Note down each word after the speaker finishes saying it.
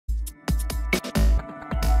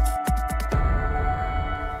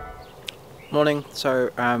Morning. So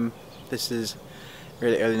this is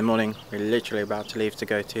really early in the morning. We're literally about to leave to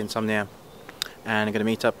go to Insomnia, and I'm going to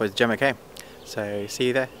meet up with Gemma K. So see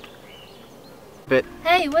you there. But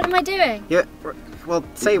hey, what am I doing? yeah, well,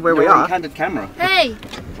 say where we are. Candid camera. Hey,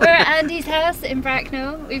 we're at Andy's house in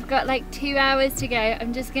Bracknell. We've got like 2 hours to go.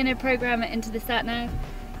 I'm just going to program it into the sat nav,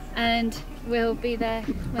 and we'll be there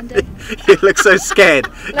one day. You look so scared.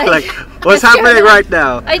 like what's what's happening going on? right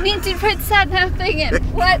now? I need to put sat nav thing in.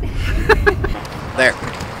 What? There.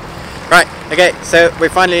 Right. Okay. So we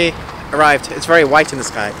finally arrived. It's very white in the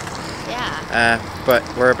sky. Yeah. But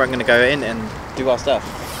we're about going to go in and do our stuff.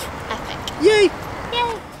 Epic. Yay!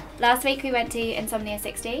 Yay! Last week we went to Insomnia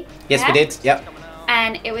 60. Yes, we did. Yep.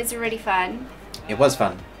 And it was really fun. It was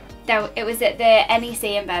fun. It was at the NEC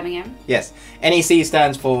in Birmingham. Yes. NEC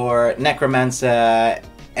stands for Necromancer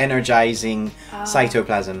Energizing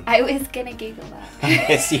Cytoplasm. I was gonna Google that.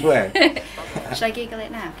 Yes, you were. Should I Google it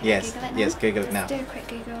now? Can Yes, I Google it now? yes, Google it now. Let's do a quick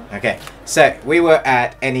Google. Okay, so we were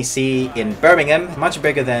at NEC in Birmingham, much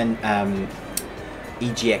bigger than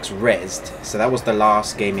EGX Resd. So that was the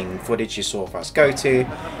last gaming footage you saw for us go to,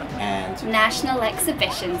 and National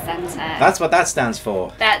Exhibition Centre. that's what that stands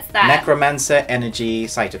for. That's that. Necromancer Energy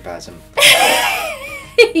Cytoplasm.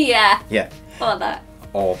 Yeah. Yeah, All that.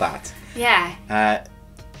 all that. Yeah.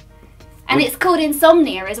 And it's called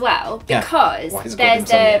Insomnia as well Yeah. because Why is it called there's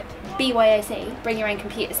Insomnia? the BYOC, Bring Your Own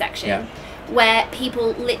Computer section, Yeah. where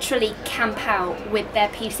people literally camp out with their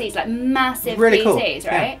PCs, like massive Really cool. PCs,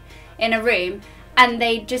 right? In a room. And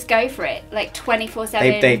they just go for it, like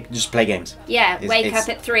 24/7. They just play games. Yeah, wake it's- up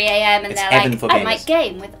at 3 a.m. and it's they're heaven like, for I gamers. might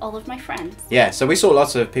game with all of my friends. Yeah, so we saw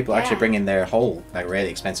lots of people actually Yeah. bring in their whole, like, really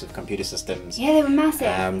expensive computer systems. Yeah, they were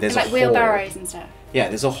massive. There's like a hall. wheelbarrows and stuff. Yeah,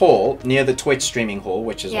 there's a hall near the Twitch streaming hall,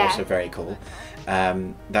 which is Yeah. also very cool.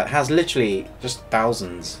 That has literally just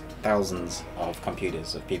thousands of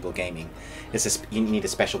computers of people gaming. You need a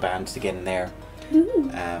special band to get in there.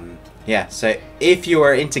 Yeah, so if you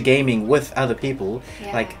are into gaming with other people,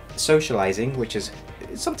 Yeah. like socializing, which is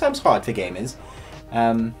sometimes hard for gamers,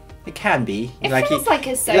 it can be. It feels like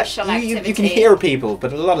a social activity. You can hear people,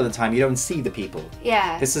 but a lot of the time you don't see the people.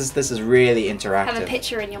 Yeah. This is really interactive. Have a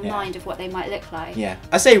picture in your Yeah. mind of what they might look like. Yeah,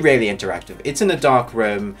 I say really interactive. It's in a dark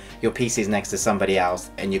room, your PC's next to somebody else,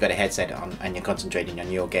 and you've got a headset on, and you're concentrating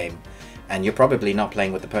on your game. And you're probably not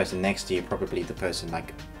playing with the person next to you, probably the person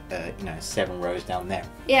like, 7 rows down there.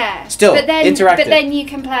 Yeah. Still, interactive. But then you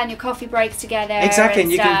can plan your coffee breaks together. Exactly,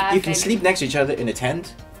 and and you stuff can and- sleep next to each other in a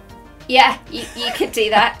tent. Yeah, you could do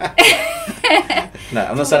that. No,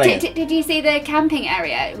 I'm not saying it. Did you see the camping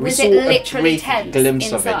area? We Was saw it a literally brief tents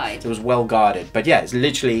glimpse inside? of it. It was well guarded, but yeah, it's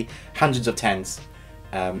literally hundreds of tents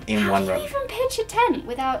in How one do you room. even pitch a tent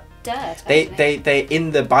without dirt? They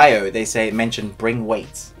in the bio they mention bring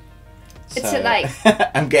weights. It's So, like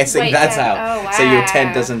I'm guessing weight that's down. how. Oh, So your tent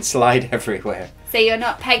wow. doesn't slide everywhere. So you're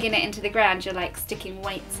not pegging it into the ground, you're like sticking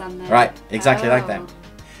weights on there. Right, exactly like that. Oh.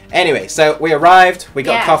 Anyway, so we arrived, we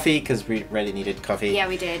got Yeah. coffee because we really needed coffee. Yeah,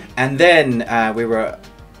 we did. And then we were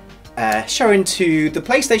shown to the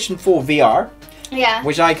PlayStation 4 VR, Yeah.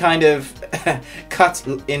 which I kind of cut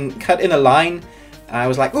in a line. I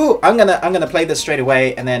was like, "Ooh, I'm gonna play this straight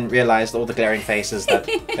away," and then realized all the glaring faces that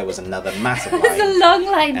there was another massive line. There's a long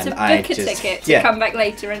line And to I book a just- ticket to yeah. come back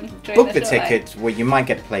later and join Book the show. ticket where you might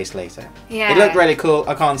get a place later. Yeah. It looked really cool.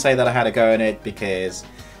 I can't say that I had a go in it because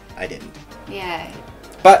I didn't. Yeah.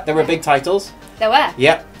 But there were big titles. There were.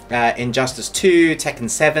 Yep. Injustice 2, Tekken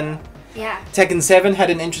 7. Yeah. Tekken 7 had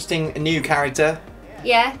an interesting new character.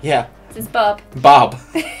 Yeah. Yeah. This is Bob. Bob.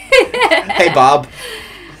 Hey, Bob.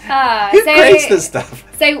 Ah, Who creates this stuff?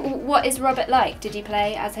 So what is Robert like? Did you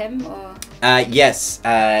play as him or? Yes,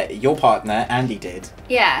 your partner, Andy, did.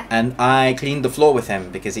 Yeah. And I cleaned the floor with him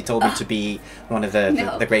because he told me to be one of the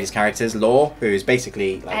No. greatest characters, Law, who is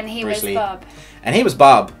basically like And he Bruce was Lee. Bob. And he was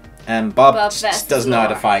Bob. And Bob versus just doesn't know how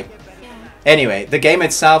to Law. fight. Yeah. Anyway, the game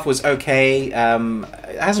itself was okay.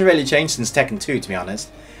 It hasn't really changed since Tekken 2, to be honest.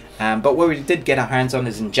 But what we did get our hands on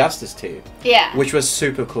is Injustice 2, Yeah. which was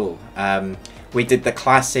super cool. We did the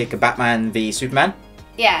classic Batman v Superman,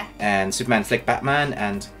 Yeah. and Superman flicked Batman,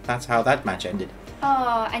 and that's how that match ended.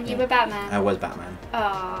 Oh, and you were Batman. I was Batman.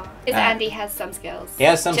 Oh, Andy has some skills. He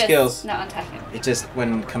has some Just skills. Not on Tekken. It just,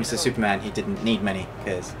 when it comes to Superman, he didn't need many,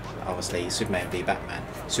 because obviously Superman v Batman.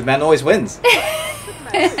 Superman always wins.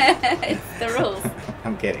 It's the rules.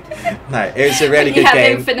 I'm kidding. No, it was a really You good have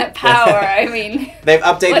game. infinite power. I mean, They've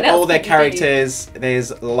What updated else all their could you do? characters.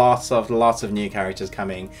 There's lots of new characters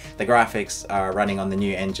coming. The graphics are running on the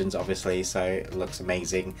new engines, obviously, so it looks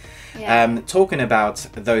amazing. Yeah. Talking about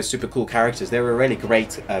those super cool characters, there were really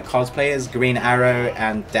great cosplayers. Green Arrow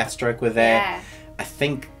and Deathstroke were there. Yeah. I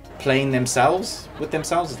think playing themselves with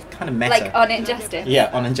themselves. It's kind of meta. Like on Injustice. Yeah,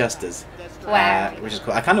 on Injustice. Wow. Which is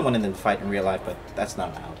cool. I kind of wanted them to fight in real life, but that's not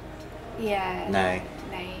allowed. Yeah. No.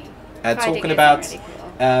 No. Talking about really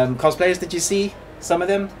cool. cosplayers, did you see some of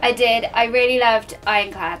them? I did. I really loved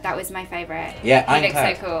Ironclad. That was my favourite. Yeah, he Ironclad.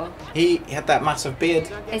 looks so cool. He had that massive beard.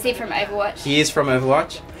 Is he from Overwatch? He is from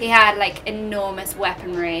Overwatch. He had like enormous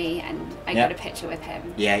weaponry, and I got a picture with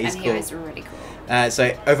him. Yeah, he's and cool. he was really cool. So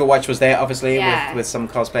Overwatch was there, obviously, Yeah. with some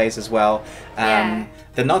cosplays as well. Yeah.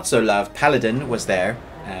 The not so loved Paladin was there.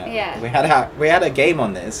 Yeah. We had a game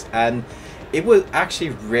on this, and it was actually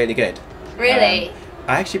really good. Really?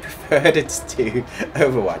 I actually preferred it to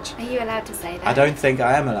Overwatch. Are you allowed to say that? I don't think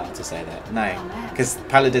I am allowed to say that. No, Oh, because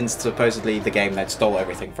Paladin's supposedly the game that stole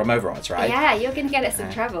everything from Overwatch, right? Yeah, you're going to get us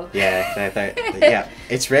in trouble. Yeah, yeah,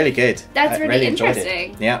 it's really good. That's I really enjoyed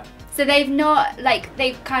interesting. it. Yeah. So they've not, like,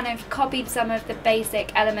 they've kind of copied some of the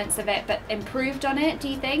basic elements of it, but improved on it, do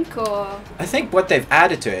you think, or? I think what they've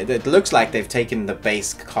added to it, it looks like they've taken the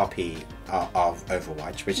base copy of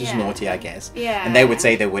Overwatch, which is naughty, I guess. Yeah. And they would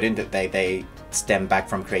say they wouldn't, that they stem back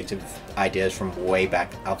from creative ideas from way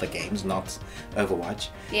back other games, not Overwatch.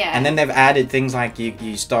 Yeah. And then they've added things like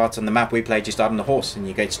you start on the map we played, you start on the horse and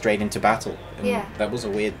you go straight into battle. And Yeah. that was a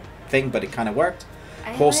weird thing, but it kind of worked.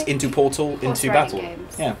 I Horse like into portal horse into riding battle.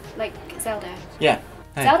 games. Yeah. Like Zelda. Yeah.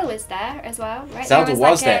 Hey. Zelda was there as well, right? Zelda there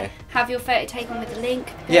was like there. Have your photo taken with the Link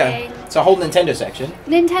thing. Yeah. It's a whole Nintendo section.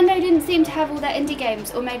 Nintendo didn't seem to have all their indie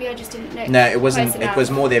games, or maybe I just didn't know. No, it wasn't. close It enough.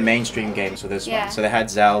 was more their mainstream games for this Yeah. one. So they had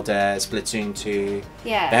Zelda, Splatoon 2.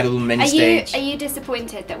 Yeah. They had a little mini Are stage. you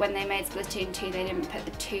disappointed that when they made Splatoon 2 they didn't put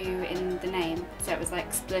the 2 in the name? So it was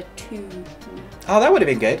like Splatoon. Oh, that would have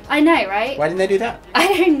been good. I know, right? Why didn't they do that? I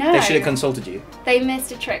don't know. They should have consulted you. They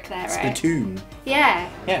missed a trick there, right? Splatoon. Yeah.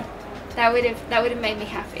 Yeah. That would have made me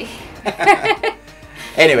happy.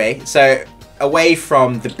 Anyway, so away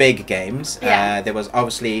from the big games, Yeah. there was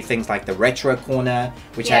obviously things like the retro corner,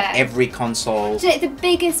 which Yeah. had every console. So the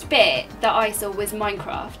biggest bit that I saw was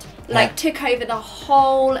Minecraft. Like Yeah. took over the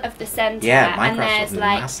whole of the centre. Yeah, and Minecraft there's was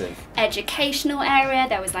like massive. educational area,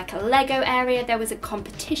 there was like a Lego area, there was a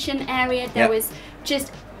competition area, there Yep. was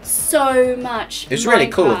just so much. It was really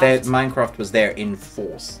cool. Minecraft. Minecraft was there in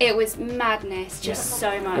force. It was madness, just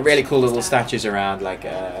so much. The really cool little stuff. statues around, like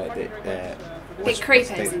Big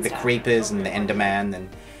creepers and the stuff. creepers and the Enderman, and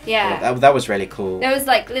Yeah. that was really cool. There was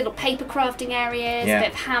like little paper crafting areas, Yeah. a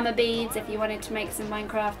bit of hammer beads if you wanted to make some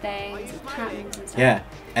Minecraft things, and patterns and stuff. Yeah,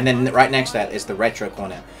 and then right next to that is the retro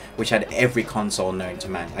corner, which had every console known to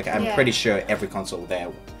man. Like I'm Yeah. pretty sure every console there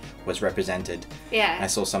was represented. Yeah. I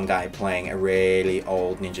saw some guy playing a really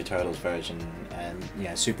old Ninja Turtles version,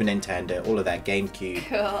 and Super Nintendo, all of that, GameCube,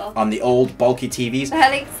 Cool. on the old bulky TVs.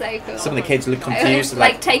 That looks so cool. Some of the kids looked I confused. was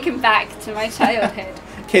like taken back to my childhood.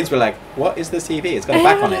 Kids were like, "What is this TV? It's got a I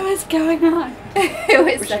back don't on know it," what's going on. It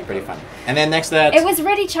was which so is pretty cool. funny. And then next to that, It was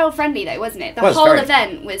really child friendly though, wasn't it? The Was, whole very.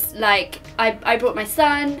 event was like I brought my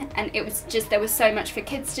son, and it was just there was so much for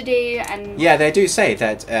kids to do, and yeah, they do say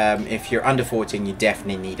that if you're under 14, you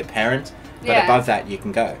definitely need a parent, but Yeah. above that, you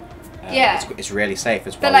can go. Yeah. It's really safe.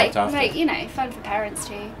 It's but well looked after. like you know, fun for parents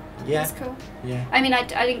too. Yeah. It's cool. Yeah. I mean, I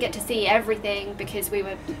didn't get to see everything because we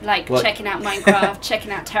were like Well- checking out Minecraft,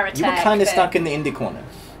 checking out Terra You were Tech, kind of but- stuck in the indie corner.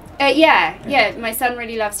 Yeah. My son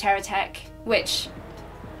really loves Terra Tech, which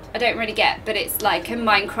I don't really get, but it's like a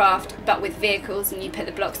Minecraft but with vehicles, and you put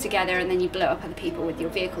the blocks together and then you blow up other people with your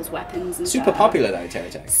vehicles, weapons, and Super stuff. popular though, Terra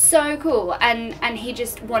Tech. So cool, and he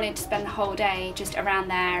just wanted to spend the whole day just around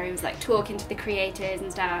there. He was like talking to the creators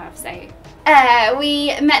and stuff. So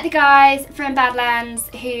we met the guys from Badlands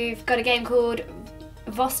who've got a game called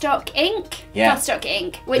Vostok Inc. Yeah. Vostok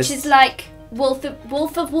Inc. Which This- is like Wolf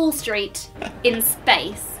of Wall Street in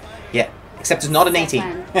space. Yeah, except it's not an So 18.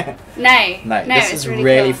 fun. No, this it's is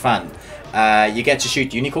really cool. fun. You get to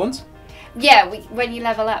shoot unicorns. Yeah, when you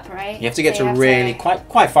level up, right? You have to get So to you have really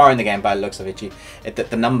quite far in the game by the looks of it.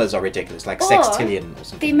 The numbers are ridiculous, like Or sextillion or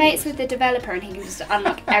something. be mates with the developer and he can just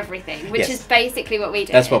unlock everything, which Yes. is basically what we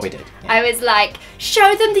did. That's what we did. Yeah. I was like,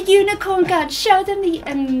 show them the unicorn gun, show them the,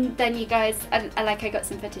 and then you guys, I got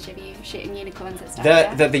some footage of you shooting unicorns and stuff.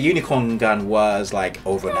 yeah. The unicorn gun was like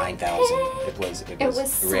over 9,000. It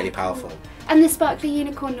was so really cool. powerful. And the sparkly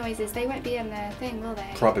unicorn noises, they won't be in the thing, will they?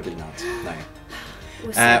 Probably not. No. It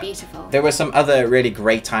was so beautiful. There were some other really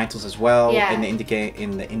great titles as well Yeah. in the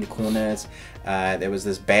indie corners. There was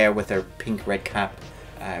this bear with a pink red cap.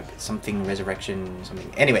 Something resurrection,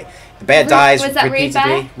 something. Anyway, the bear dies was that Rude repeatedly.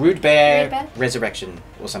 Bear? Rude Bear Rude Bear? Resurrection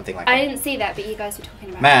or something like I that. didn't see that, but you guys were talking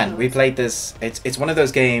about it. Man, we played this. It's one of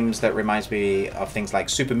those games that reminds me of things like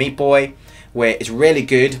Super Meat Boy, where it's really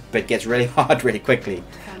good but gets really hard really quickly.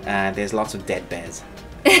 There's lots of dead bears.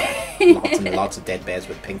 lots and lots of dead bears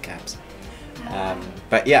with pink caps.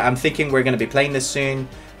 But yeah, I'm thinking we're going to be playing this soon.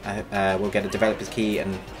 We'll get a developer's key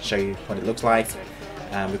and show you what it looks like.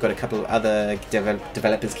 We've got a couple of other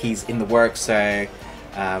developers keys in the works, so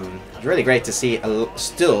it's really great to see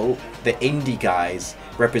still the indie guys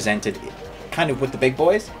represented kind of with the big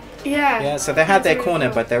boys. Yeah, so they had their really corner,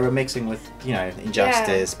 cool. But they were mixing with, you know,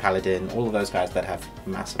 Injustice, Paladin, all of those guys that have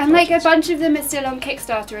massive and projects. like a bunch of them are still on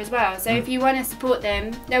Kickstarter as well, so if you want to support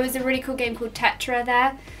them, there was a really cool game called Tetra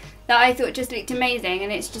there that I thought just looked amazing,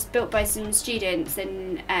 and it's just built by some students,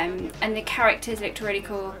 and the characters looked really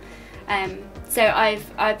cool. So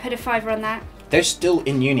I put a $5 on that. They're still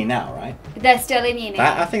in uni now, right? They're still in uni.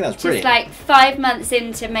 I think that's brilliant. Just like 5 months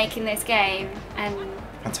into making this game, and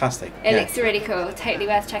fantastic. It looks really cool. Totally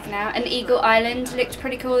worth checking out. And Eagle Island looked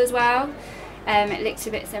pretty cool as well. It looks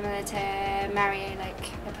a bit similar to Mario, like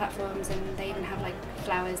the platforms, and they even have like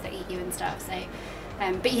flowers that eat you and stuff. So.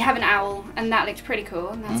 But you have an owl, and that looked pretty cool,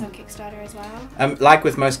 and that's on Kickstarter as well. Like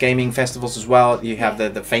with most gaming festivals as well, you have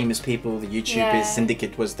the famous people, the YouTubers.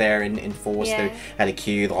 Syndicate was there in force. They had a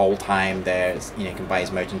queue the whole time. There's, you know, you can buy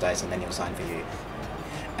his merchandise, and then he'll sign for you.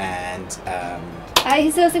 And he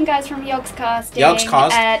saw some guys from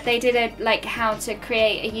Yogscast. They did a like how to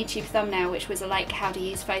create a YouTube thumbnail, which was a like how to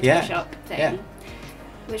use Photoshop thing.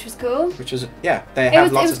 Which was cool. Which was they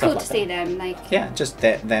have lots of stuff like that. It was cool to see them, like just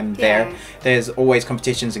them there. There's always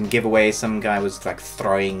competitions and giveaways. Some guy was like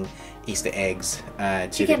throwing Easter eggs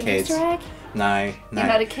to the kids. Easter egg? No. You're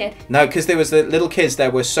not a kid. No, because there was the little kids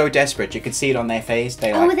that were so desperate. You could see it on their face.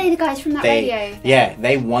 Were they the guys from that radio? Yeah,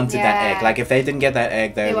 they wanted that egg. Like if they didn't get that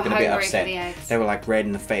egg, they were going to be upset. They were like red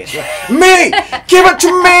in the face. Like, me, give it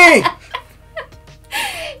to me.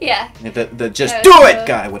 The just do it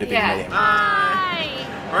guy would have been really.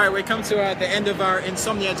 Alright, we come to the end of our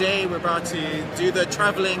Insomnia day. We're about to do the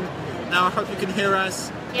travelling. Now I hope you can hear us.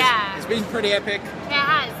 Yeah. It's been pretty epic. It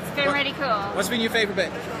has. It's been really cool. What's been your favourite bit?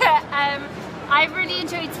 I've really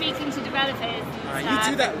enjoyed speaking to developers. You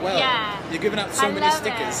do that well. Yeah. You're giving out so many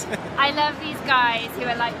stickers. I love these guys who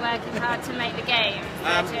are like working hard to make the game.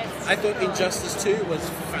 I thought Injustice 2 was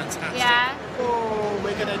fantastic. Yeah. Oh,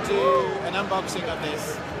 we're going to do an unboxing of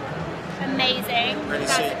this. Amazing. Really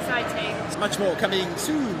That's sick. exciting. There's much more coming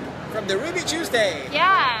soon from the Ruby Tuesday.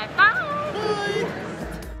 Yeah. Bye. Bye.